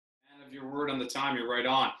Have your word on the time. You're right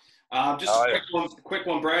on. Just Oh, a yeah. quick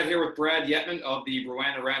one. Brad here with Brad Yetman of the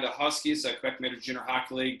Rouyn Noranda Huskies. Quebec Major Junior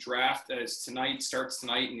Hockey League draft starts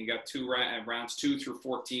tonight, and you got rounds 2 through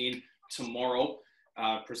 14 tomorrow.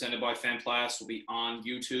 Presented by FanPlus, will be on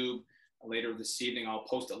YouTube later this evening. I'll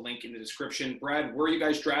post a link in the description. Brad, where are you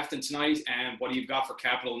guys drafting tonight, and what do you got for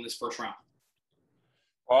capital in this first round?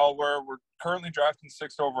 Well, we're currently drafting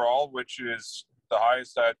 6th overall, which is the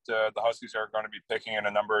highest that the Huskies are going to be picking in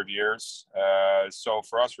a number of years. So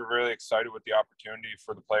for us, we're really excited with the opportunity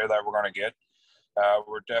for the player that we're going to get.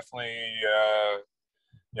 We're definitely,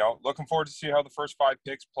 looking forward to see how the first 5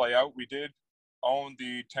 picks play out. We did own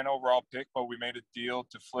the 10 overall pick, but we made a deal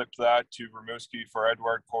to flip that to Rimouski for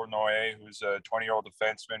Edouard Cournoyer, who's a 20-year-old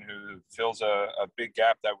defenseman who fills a big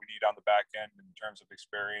gap that we need on the back end in terms of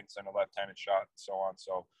experience and a left-handed shot and so on.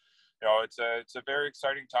 So, it's a very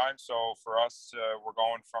exciting time. So for us, we're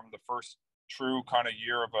going from the first true kind of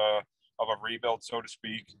year of a rebuild, so to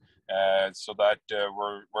speak, so that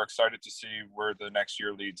we're excited to see where the next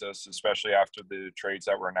year leads us, especially after the trades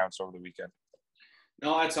that were announced over the weekend.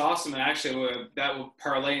 No, that's awesome. And actually, that will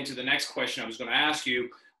parlay into the next question I was going to ask you.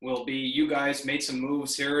 Will be, you guys made some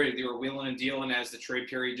moves here. You were wheeling and dealing as the trade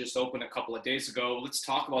period just opened a couple of days ago. Let's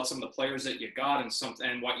talk about some of the players that you got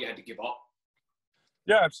and what you had to give up.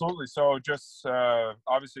 Yeah, absolutely. So just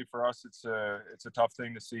obviously for us, it's a tough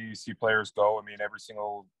thing to see players go. I mean, every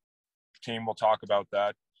single team will talk about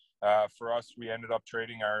that. For us, we ended up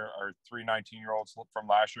trading our 3 19-year-olds from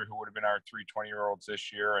last year, who would have been our 3 20-year-olds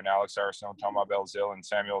this year, and Alex Arsenault, Thomas Belzile, and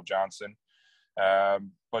Samuel Johnson.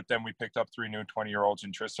 But then we picked up 3 new 20-year-olds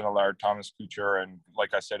in Tristan Allard, Thomas Couture, and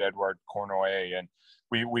like I said, Edouard Cournoyer. And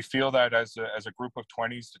we feel that as a group of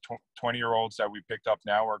 20s to 20-year-olds that we picked up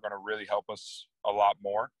now are going to really help us a lot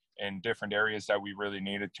more in different areas that we really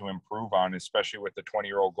needed to improve on, especially with the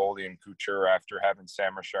 20-year-old goalie in Couture after having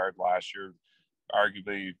Sam Richard last year,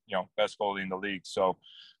 arguably, best goalie in the league. So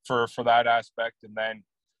for that aspect, and then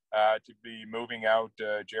to be moving out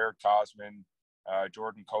Jared Cosman,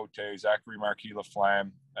 Jordan Cote, Zachary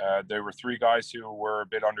Marquis-Laflamme. There were 3 guys who were a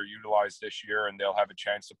bit underutilized this year, and they'll have a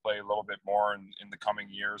chance to play a little bit more in the coming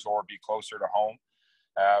years or be closer to home.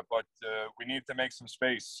 But we need to make some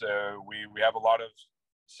space. We have a lot of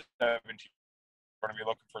 17 going to be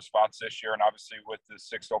looking for spots this year, and obviously with the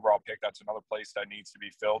 6th overall pick, that's another place that needs to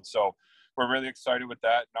be filled. So we're really excited with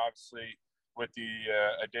that, and obviously with the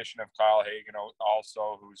addition of Kyle Hagen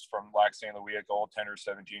also, who's from Lac St. Louis, a goaltender,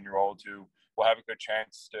 17-year-old, who will have a good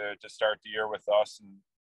chance to start the year with us and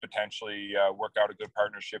potentially work out a good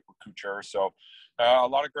partnership with Couture. So a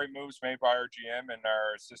lot of great moves made by our GM and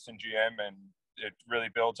our assistant GM, and it really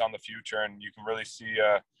builds on the future, and you can really see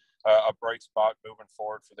a bright spot moving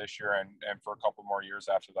forward for this year and for a couple more years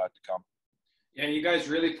after that to come. Yeah, you guys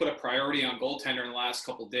really put a priority on goaltender in the last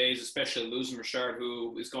couple of days, especially losing Richard,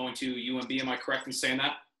 who is going to UMB. Am I correct in saying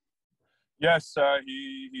that? Yes,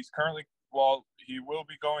 he's currently, he will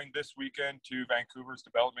be going this weekend to Vancouver's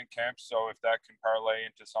development camp. So if that can parlay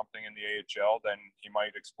into something in the AHL, then he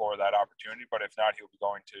might explore that opportunity. But if not, he'll be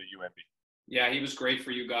going to UMB. Yeah, he was great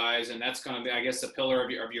for you guys, and that's going to be, I guess, the pillar of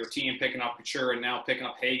your team, picking up Couture and now picking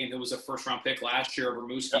up Hagen, who was a first-round pick last year over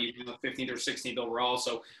Rimouski, 15th or 16th overall.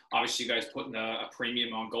 So obviously you guys putting a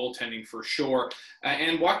premium on goaltending for sure.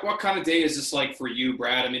 And what kind of day is this like for you,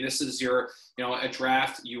 Brad? I mean, this is your, a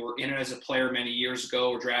draft. You were in it as a player many years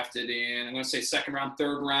ago. Were drafted in, I'm going to say 2nd round,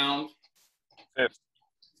 3rd round?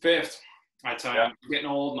 5th. I tell you, I'm getting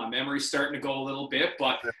old. My memory's starting to go a little bit,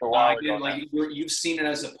 but again, you've seen it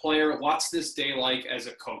as a player. What's this day like as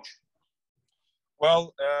a coach?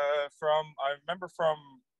 Well, I remember from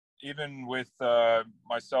even with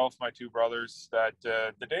myself, my 2 brothers, that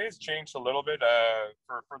the day has changed a little bit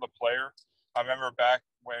for the player. I remember back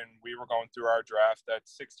when we were going through our draft that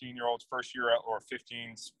 16-year-olds, first-year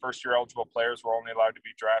eligible players were only allowed to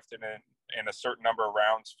be drafted in a certain number of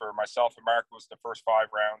rounds. For myself and Mark, it was the first 5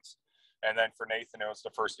 rounds. And then for Nathan, it was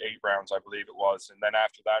the first 8 rounds, I believe it was. And then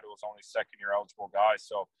after that, it was only 2nd-year eligible guys.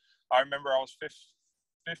 So I remember I was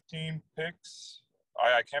 15 picks.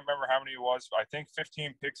 I can't remember how many it was. I think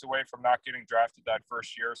 15 picks away from not getting drafted that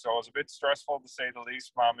first year. So it was a bit stressful, to say the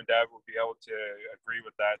least. Mom and Dad would be able to agree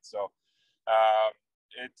with that. So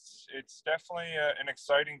it's definitely an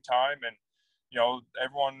exciting time. And,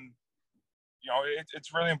 everyone,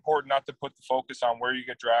 it's really important not to put the focus on where you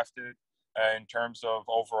get drafted in terms of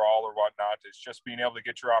overall or whatnot. It's just being able to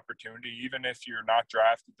get your opportunity. Even if you're not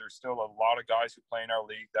drafted, there's still a lot of guys who play in our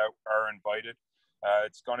league that are invited.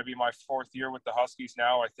 It's going to be my 4th year with the Huskies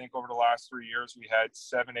now. I think over the last 3 years, we had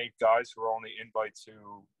 7, 8 guys who were only invites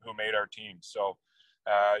who made our team. So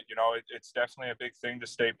You know, it's definitely a big thing to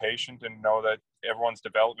stay patient and know that everyone's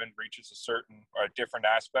development reaches a certain or a different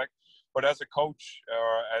aspect. But as a coach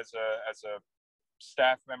or as a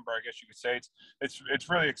staff member, I guess you could say, it's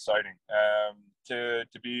really exciting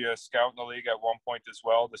to be a scout in the league at one point as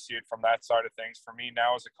well, to see it from that side of things. For me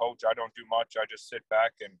now as a coach, I don't do much. I just sit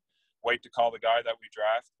back and wait to call the guy that we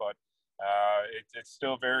draft. But it's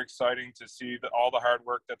still very exciting to see all the hard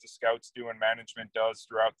work that the scouts do and management does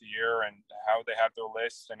throughout the year, and how they have their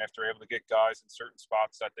lists, and if they're able to get guys in certain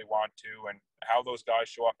spots that they want to, and how those guys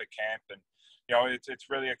show up at camp. And you know, it's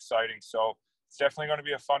really exciting. So it's definitely going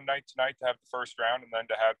to be a fun night tonight to have the first round, and then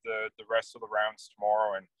to have the rest of the rounds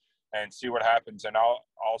tomorrow, and see what happens. And I'll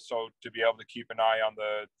also to be able to keep an eye on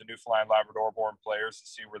the Newfoundland Labrador born players to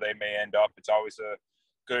see where they may end up. It's always a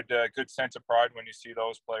good sense of pride when you see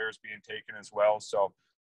those players being taken as well. So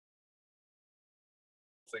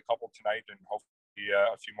a couple tonight, and hopefully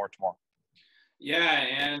a few more tomorrow. Yeah,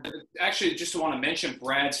 and actually just want to mention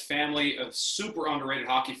Brad's family, a super underrated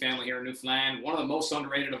hockey family here in Newfoundland, one of the most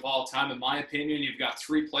underrated of all time, in my opinion. You've got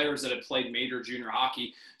 3 players that have played major junior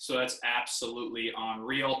hockey, so that's absolutely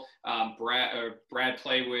unreal. Brad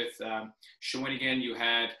played with Shawinigan. You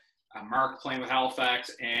had Mark playing with Halifax,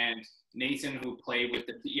 and Nathan, who played with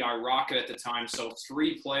the PEI Rocket at the time. So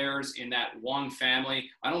 3 players in that one family.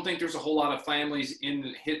 I don't think there's a whole lot of families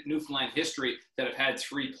in Newfoundland history that have had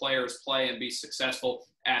 3 players play and be successful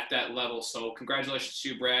at that level. So congratulations to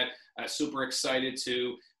you, Brad. Super excited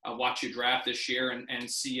to watch you draft this year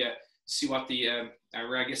and see what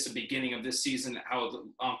I guess the beginning of this season, how it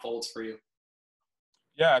unfolds for you.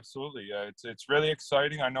 Yeah, absolutely. It's really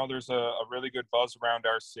exciting. I know there's a really good buzz around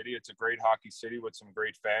our city. It's a great hockey city with some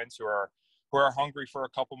great fans who are hungry for a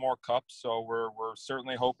couple more cups. So we're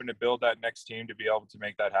certainly hoping to build that next team to be able to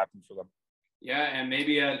make that happen for them. Yeah, and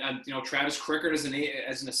maybe Travis Crickett as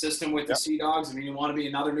an assistant with the Sea Dogs. I mean, you want to be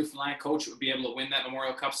another Newfoundland coach who would be able to win that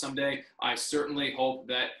Memorial Cup someday. I certainly hope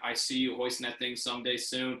that I see you hoisting that thing someday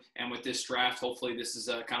soon. And with this draft, hopefully this is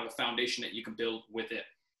a kind of a foundation that you can build with it.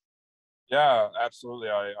 Yeah, absolutely.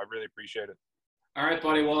 I really appreciate it. All right,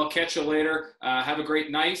 buddy. Well, I'll catch you later. Have a great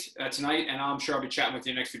night tonight, and I'm sure I'll be chatting with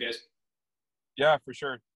you the next few days. Yeah, for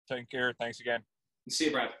sure. Take care. Thanks again. See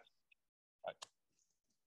you, Brad.